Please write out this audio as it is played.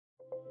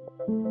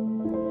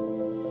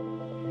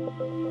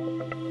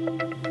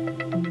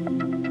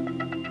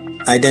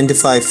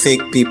Identify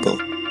fake people,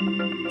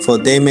 for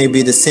they may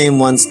be the same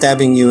ones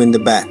stabbing you in the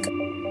back.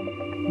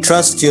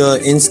 Trust your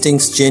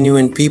instincts.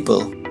 Genuine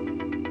people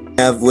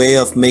have a way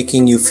of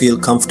making you feel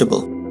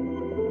comfortable,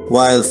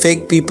 while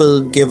fake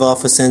people give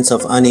off a sense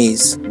of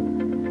unease.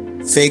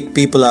 Fake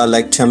people are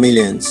like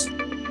chameleons.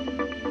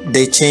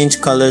 They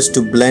change colors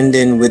to blend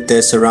in with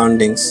their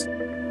surroundings.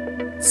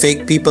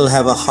 Fake people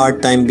have a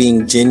hard time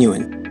being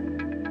genuine.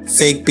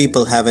 Fake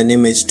people have an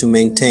image to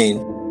maintain.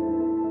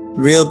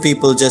 Real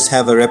people just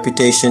have a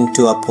reputation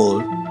to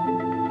uphold.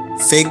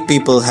 Fake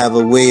people have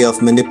a way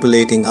of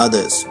manipulating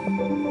others.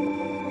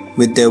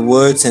 With their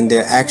words and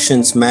their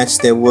actions match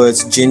their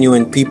words.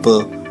 Genuine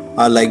people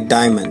are like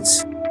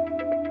diamonds.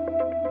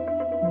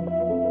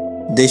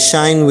 They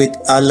shine with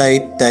a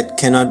light that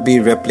cannot be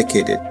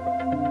replicated,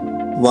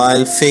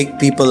 while fake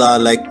people are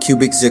like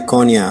cubic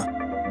zirconia.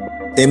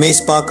 They may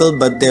sparkle,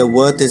 but their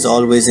worth is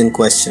always in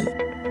question.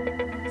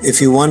 If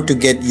you want to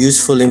get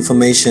useful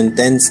information,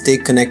 then stay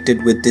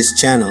connected with this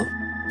channel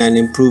and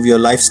improve your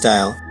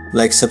lifestyle.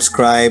 Like,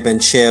 subscribe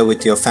and share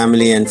with your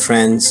family and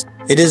friends.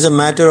 It is a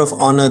matter of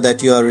honor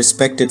that you are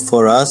respected.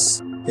 For us,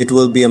 it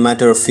will be a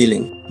matter of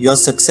feeling. Your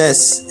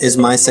success is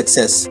my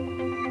success.